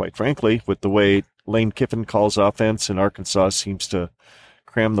enough, quite frankly, with the way Lane Kiffin calls offense, and Arkansas seems to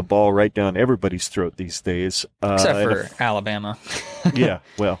cram the ball right down everybody's throat these days. Except for Alabama. Yeah,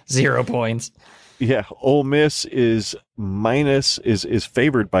 well. 0 points. Yeah, Ole Miss is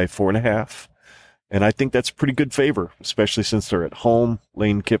favored by 4.5. And I think that's a pretty good favor, especially since they're at home.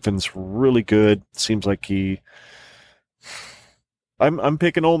 Lane Kiffin's really good. Seems like I'm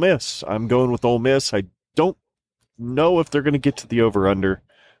picking Ole Miss. I'm going with Ole Miss. I don't know if they're going to get to the over-under,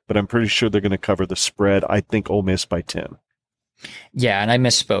 but I'm pretty sure they're going to cover the spread. I think Ole Miss by 10. Yeah, and I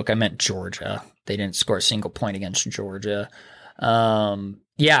misspoke. I meant Georgia. They didn't score a single point against Georgia.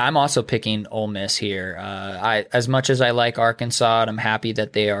 I'm also picking Ole Miss here. As much as I like Arkansas, and I'm happy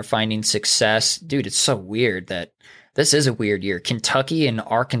that they are finding success. Dude, it's so weird that this is a weird year. Kentucky and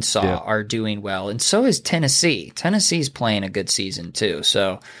Arkansas are doing well, and so is Tennessee. Tennessee's playing a good season too.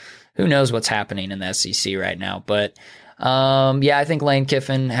 So who knows what's happening in the SEC right now? But I think Lane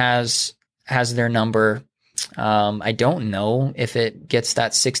Kiffin has their number. I don't know if it gets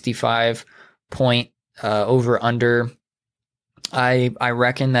that 65 point over under. I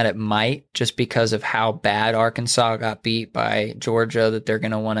reckon that it might, just because of how bad Arkansas got beat by Georgia, that they're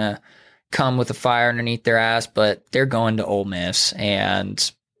going to want to come with a fire underneath their ass, but they're going to Ole Miss.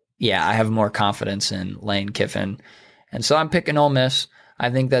 And yeah, I have more confidence in Lane Kiffin. And so I'm picking Ole Miss. I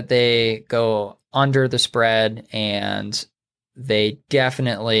think that they go under the spread, and they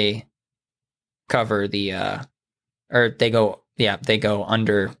definitely cover the, they go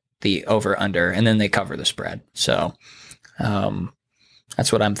under the over-under, and then they cover the spread. So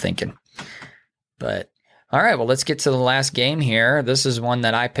that's what I'm thinking. But all right, well, let's get to the last game here. This is one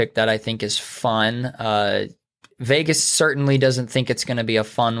that I picked that I think is fun. Vegas certainly doesn't think it's going to be a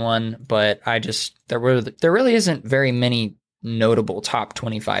fun one, but there really isn't very many notable top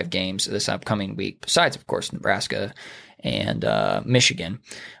 25 games this upcoming week, besides, of course, Nebraska and Michigan.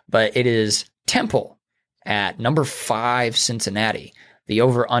 But it is Temple at number 5 Cincinnati. The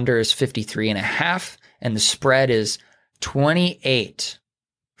over-under is 53.5, and the spread is 28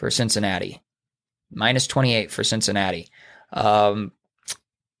 for Cincinnati. Minus 28 for Cincinnati. I'm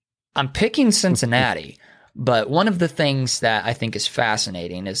picking Cincinnati, but one of the things that I think is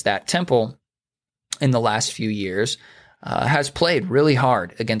fascinating is that Temple, in the last few years, has played really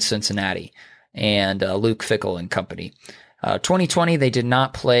hard against Cincinnati and Luke Fickell and company. 2020, they did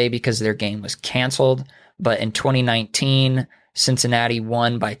not play because their game was canceled, but in 2019, Cincinnati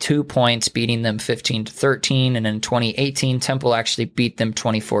won by 2 points, beating them 15-13. And in 2018, Temple actually beat them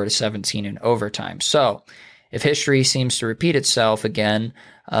 24-17 in overtime. So if history seems to repeat itself again,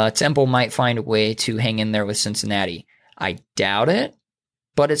 Temple might find a way to hang in there with Cincinnati. I doubt it,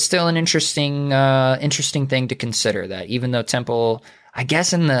 but it's still an interesting thing to consider, that even though Temple, I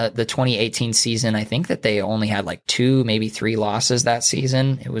guess in the 2018 season, I think that they only had like 2, maybe 3 losses that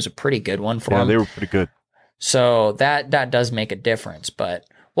season. It was a pretty good one for them. Yeah, they were pretty good. So that does make a difference, but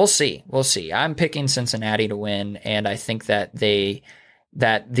we'll see. We'll see. I'm picking Cincinnati to win, and I think that the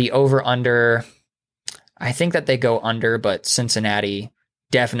over-under, I think that they go under, but Cincinnati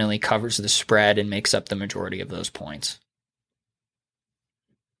definitely covers the spread and makes up the majority of those points.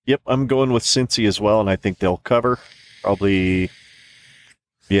 Yep, I'm going with Cincy as well, and I think they'll cover. Probably,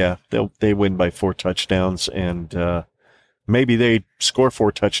 yeah, they win by 4 touchdowns, and maybe they score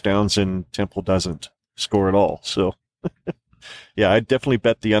 4 touchdowns and Temple doesn't score at all. So yeah, I'd definitely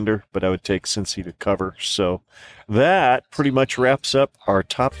bet the under, but I would take Cincy to cover. So that pretty much wraps up our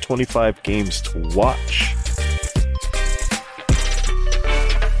top 25 games to watch.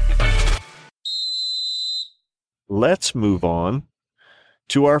 Let's move on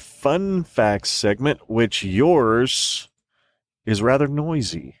to our fun facts segment, which yours is rather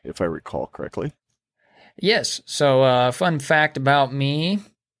noisy, if I recall correctly. Yes. So fun fact about me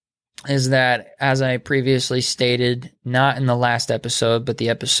is that, as I previously stated, not in the last episode, but the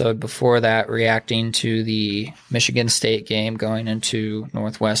episode before that, reacting to the Michigan State game going into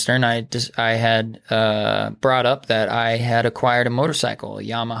Northwestern, I had brought up that I had acquired a motorcycle, a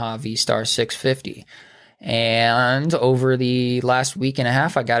Yamaha V-Star 650. And over the last week and a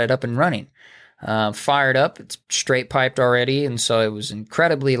half, I got it up and running. Fired up, it's straight piped already, and so it was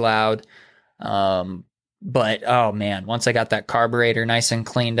incredibly loud. But, oh man, once I got that carburetor nice and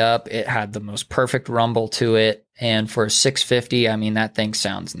cleaned up, it had the most perfect rumble to it. And for a 650, I mean, that thing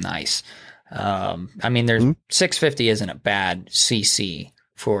sounds nice. 650 isn't a bad CC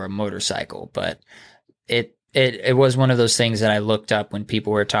for a motorcycle, but it was one of those things that I looked up when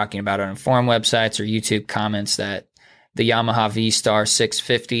people were talking about it on forum websites or YouTube comments, that the Yamaha V-Star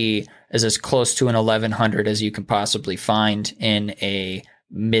 650 is as close to an 1100 as you can possibly find in a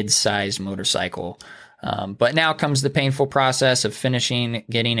mid-sized motorcycle. But now comes the painful process of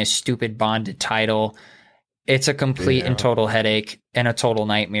getting a stupid bonded title. It's a complete and total headache and a total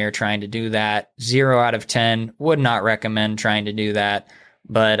nightmare trying to do that. 0 out of 10. Would not recommend trying to do that.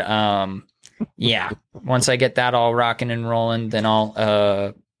 But yeah, once I get that all rocking and rolling, then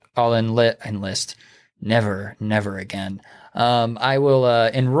I'll enlist. Never again. I will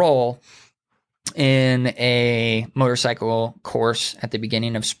enroll in a motorcycle course at the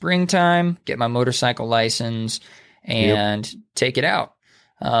beginning of springtime, get my motorcycle license, and take it out.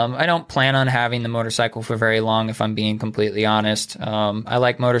 I don't plan on having the motorcycle for very long, if I'm being completely honest. I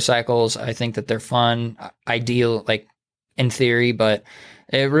like motorcycles. I think that they're fun, ideal, like in theory, but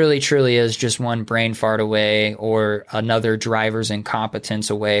it really truly is just one brain fart away or another driver's incompetence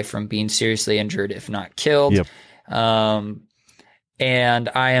away from being seriously injured, if not killed. Yep. And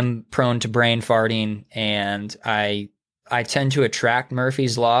I am prone to brain farting, and I tend to attract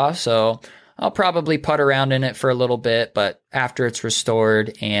Murphy's Law. So I'll probably putt around in it for a little bit, but after it's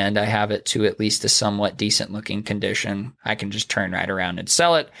restored and I have it to at least a somewhat decent looking condition, I can just turn right around and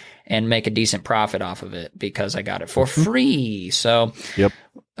sell it and make a decent profit off of it because I got it for free. So Yep.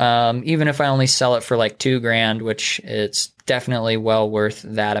 even if I only sell it for like $2,000, which it's definitely well worth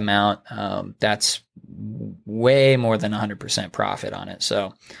that amount, that's way more than 100% profit on it.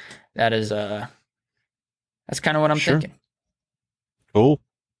 So that is that's kind of what I'm thinking. Cool.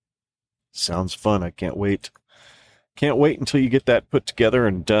 Sounds fun. I can't wait. Can't wait until you get that put together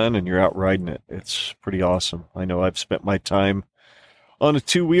and done and you're out riding it. It's pretty awesome. I know I've spent my time on a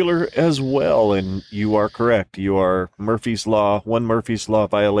two-wheeler as well, and you are correct. You are one Murphy's Law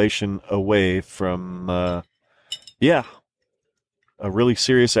violation away from, a really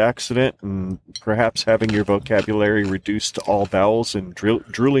serious accident and perhaps having your vocabulary reduced to all vowels and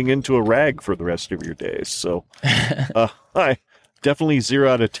drooling into a rag for the rest of your days. So, I definitely 0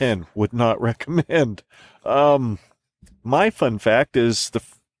 out of 10 would not recommend. My fun fact is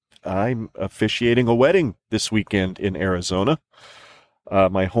I'm officiating a wedding this weekend in Arizona,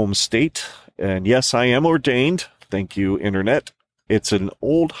 my home state. And yes, I am ordained. Thank you, Internet. It's an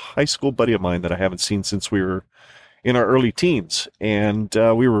old high school buddy of mine that I haven't seen since we were in our early teens. And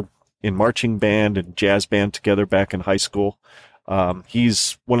we were in marching band and jazz band together back in high school.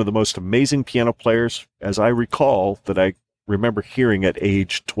 He's one of the most amazing piano players, as I recall, that I remember hearing at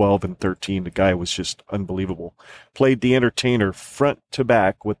age 12 and 13. The guy was just unbelievable. Played the entertainer front to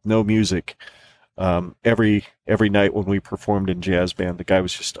back with no music every night when we performed in jazz band. The guy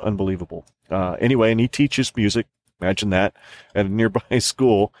was just unbelievable. Anyway, and he teaches music, imagine that, at a nearby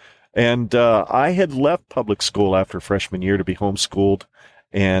school. And I had left public school after freshman year to be homeschooled,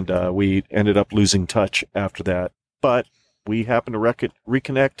 and we ended up losing touch after that. But we happened to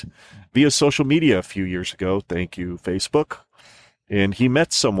reconnect via social media a few years ago. Thank you, Facebook. And he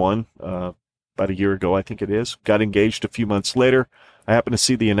met someone about a year ago, I think it is. Got engaged a few months later. I happened to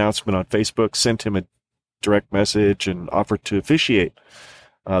see the announcement on Facebook, sent him a direct message, and offered to officiate.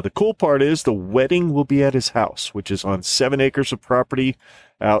 The cool part is the wedding will be at his house, which is on 7 acres of property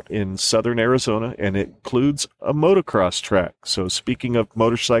out in southern Arizona, and it includes a motocross track. So speaking of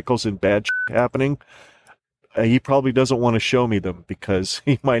motorcycles and bad happening, he probably doesn't want to show me them because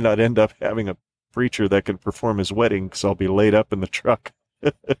he might not end up having a preacher that can perform his wedding because I'll be laid up in the truck.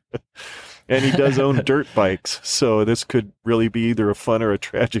 And he does own dirt bikes, so this could really be either a fun or a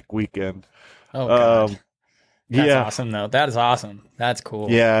tragic weekend. Oh, God. That's awesome, though. That is awesome. That's cool.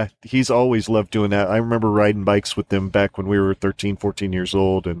 Yeah, he's always loved doing that. I remember riding bikes with them back when we were 13, 14 years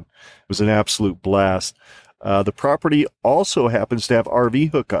old, and it was an absolute blast. The property also happens to have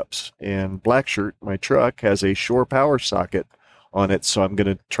RV hookups, and Blackshirt, my truck, has a shore power socket on it, so I'm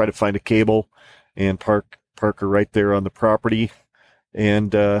going to try to find a cable and park her right there on the property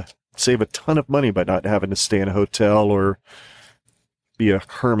and save a ton of money by not having to stay in a hotel or be a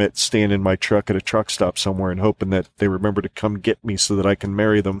hermit staying in my truck at a truck stop somewhere and hoping that they remember to come get me so that I can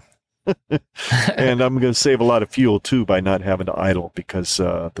marry them. And I'm going to save a lot of fuel, too, by not having to idle because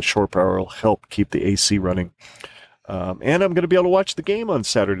the shore power will help keep the AC running. And I'm going to be able to watch the game on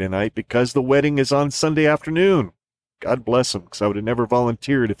Saturday night because the wedding is on Sunday afternoon. God bless them, because I would have never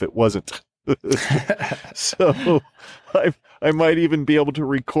volunteered if it wasn't. So I might even be able to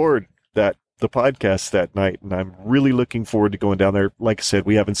record the podcast that night, and I'm really looking forward to going down there. Like I said,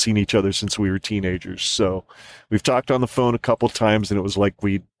 we haven't seen each other since we were teenagers, so we've talked on the phone a couple times, and it was like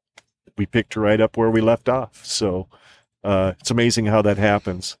we picked right up where we left off. So it's amazing how that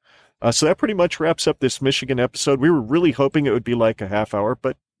happens. So that pretty much wraps up this Michigan episode. We were really hoping it would be like a half hour,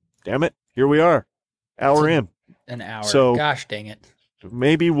 but damn it, here we are, hour in. An hour. So, gosh dang it.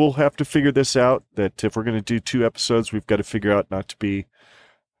 Maybe we'll have to figure this out, that if we're going to do 2 episodes, we've got to figure out not to be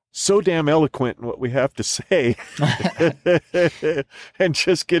so damn eloquent in what we have to say and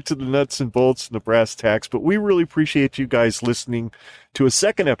just get to the nuts and bolts and the brass tacks. But we really appreciate you guys listening to a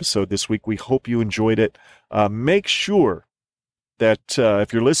second episode this week. We hope you enjoyed it. Make sure that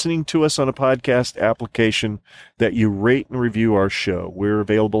if you're listening to us on a podcast application, that you rate and review our show. We're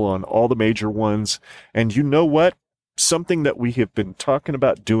available on all the major ones. And you know what? Something that we have been talking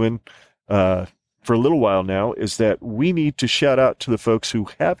about doing for a little while now is that we need to shout out to the folks who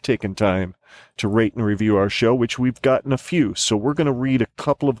have taken time to rate and review our show, which we've gotten a few. So we're going to read a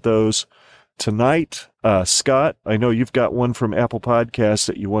couple of those tonight. Scott, I know you've got one from Apple Podcasts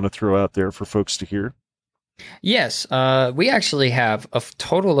that you want to throw out there for folks to hear. Yes, we actually have a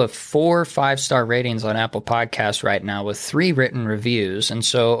total of 4 5-star ratings on Apple Podcasts right now with 3 written reviews. And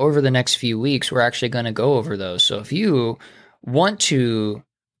so over the next few weeks, we're actually going to go over those. So if you want to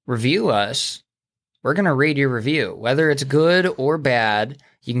review us we're going to read your review. Whether it's good or bad,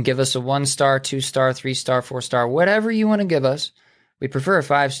 you can give us a 1-star, 2-star, 3-star, 4-star, whatever you want to give us. We prefer a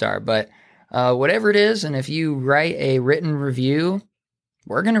 5-star, but whatever it is, and if you write a written review,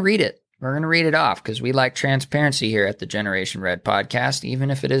 we're going to read it. We're going to read it off because we like transparency here at the Generation Red podcast, even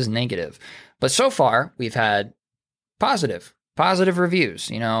if it is negative. But so far, we've had positive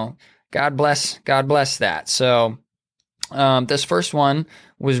reviews. God bless that. So this first one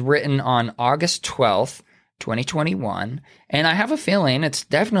was written on August 12th, 2021, and I have a feeling it's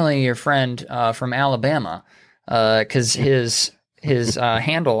definitely your friend from Alabama because his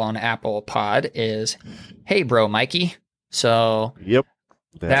handle on Apple Pod is "Hey Bro Mikey." So Yep.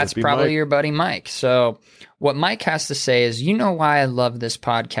 That's probably Mike. Your buddy Mike. So what Mike has to say is, you know why I love this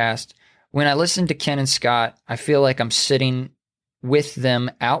podcast? When I listen to Ken and Scott, I feel like I'm sitting with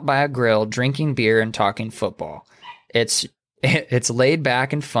them out by a grill, drinking beer and talking football. It's laid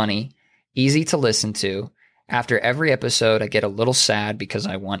back and funny, easy to listen to. After every episode, I get a little sad because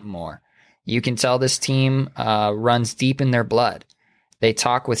I want more. You can tell this team runs deep in their blood. They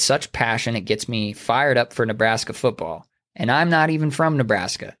talk with such passion, it gets me fired up for Nebraska football. And I'm not even from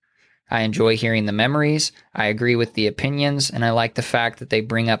Nebraska. I enjoy hearing the memories. I agree with the opinions, and I like the fact that they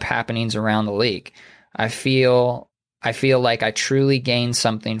bring up happenings around the league. I feel like I truly gain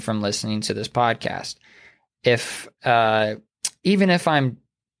something from listening to this podcast. Even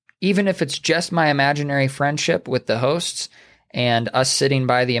if it's just my imaginary friendship with the hosts and us sitting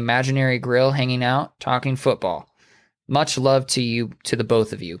by the imaginary grill hanging out talking football. Much love to you, to the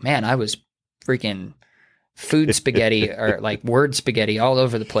both of you. Man, I was freaking food spaghetti or like word spaghetti all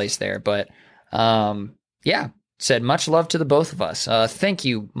over the place there. But said much love to the both of us. Thank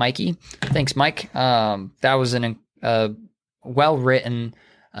you, Mikey. Thanks, Mike. That was a well-written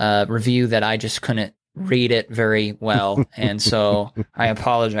review that I just couldn't read it very well. And so I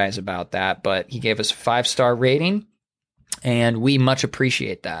apologize about that. But he gave us a 5-star rating, and we much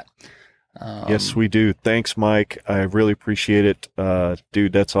appreciate that. Yes, we do. Thanks, Mike. I really appreciate it.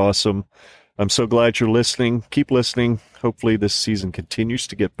 Dude, that's awesome. I'm so glad you're listening. Keep listening. Hopefully this season continues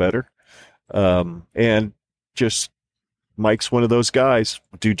to get better. And just Mike's one of those guys,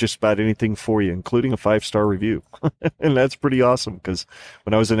 do just about anything for you, including a 5-star review. And that's pretty awesome because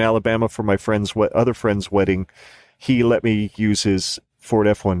when I was in Alabama for my other friend's wedding, he let me use his Ford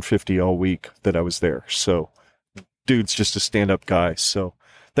F-150 all week that I was there. So dude's just a stand-up guy. So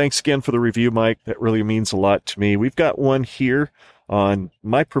thanks again for the review, Mike. That really means a lot to me. We've got one here on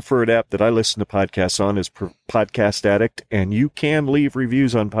my preferred app that I listen to podcasts on is Podcast Addict, and you can leave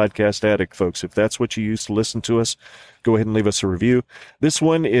reviews on Podcast Addict, folks. If that's what you use to listen to us, go ahead and leave us a review. This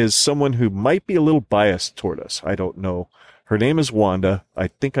one is someone who might be a little biased toward us. I don't know. Her name is Wanda. I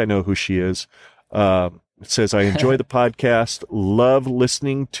think I know who she is. It says, I enjoy the podcast, love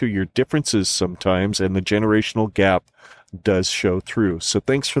listening to your differences sometimes, and the generational gap does show through. So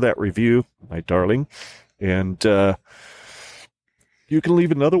thanks for that review, my darling. And you can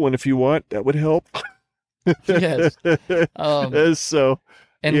leave another one if you want. That would help. Yes. Looking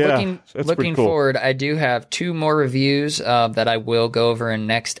cool. forward, I do have 2 more reviews that I will go over in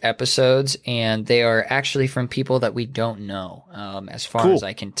next episodes, and they are actually from people that we don't know, as far as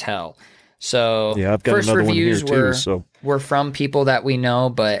I can tell. So yeah, I've got first another reviews one here too, were from people that we know,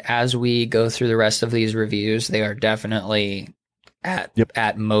 but as we go through the rest of these reviews, they are definitely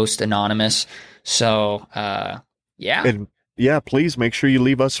at most anonymous. So yeah. And yeah, please make sure you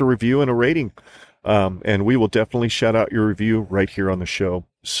leave us a review and a rating. And we will definitely shout out your review right here on the show.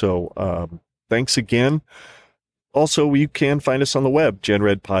 So thanks again. Also, you can find us on the web,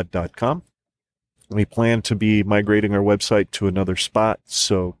 genredpod.com. We plan to be migrating our website to another spot,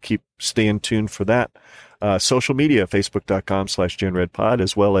 so keep staying tuned for that. Social media, facebook.com/genredpod,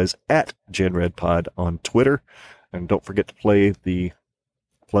 as well as at genredpod on Twitter. And don't forget to play the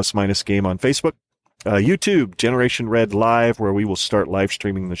plus minus game on Facebook. YouTube, Generation Red Live, where we will start live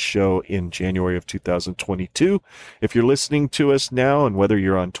streaming the show in January of 2022. If you're listening to us now, and whether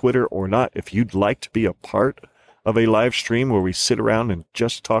you're on Twitter or not, if you'd like to be a part of a live stream where we sit around and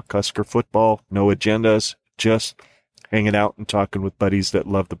just talk Husker football, no agendas, just hanging out and talking with buddies that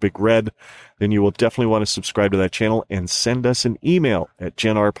love the Big Red, then you will definitely want to subscribe to that channel and send us an email at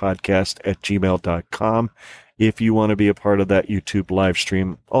genrpodcast@gmail.com. If you want to be a part of that YouTube live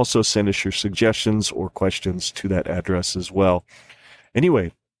stream, also send us your suggestions or questions to that address as well.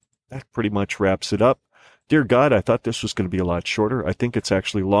 Anyway, that pretty much wraps it up. Dear God, I thought this was going to be a lot shorter. I think it's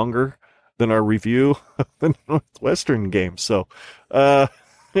actually longer than our review of the Northwestern game. So, Holy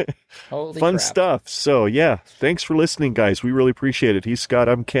fun crap. stuff. So, yeah, thanks for listening, guys. We really appreciate it. He's Scott,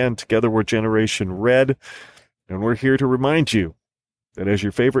 I'm Ken. Together we're Generation Red, and we're here to remind you that as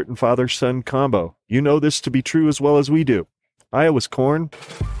your favorite and father-son combo, you know this to be true as well as we do. Iowa's corn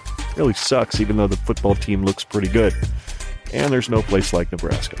really sucks, even though the football team looks pretty good. And there's no place like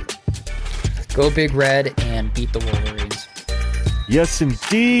Nebraska. Go Big Red and beat the Wolverines. Yes,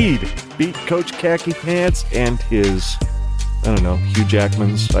 indeed. Beat Coach Khaki Pants and his, Hugh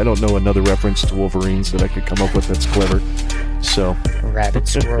Jackman's. I don't know another reference to Wolverines that I could come up with that's clever. So. Rabid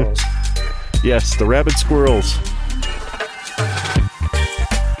squirrels. Yes, the rabid squirrels.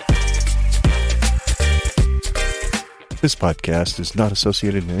 This podcast is not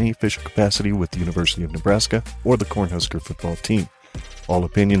associated in any official capacity with the University of Nebraska or the Cornhusker football team. All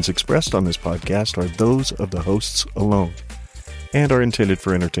opinions expressed on this podcast are those of the hosts alone and are intended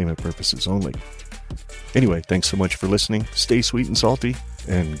for entertainment purposes only. Anyway, thanks so much for listening. Stay sweet and salty,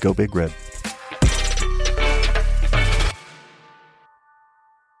 and go Big Red.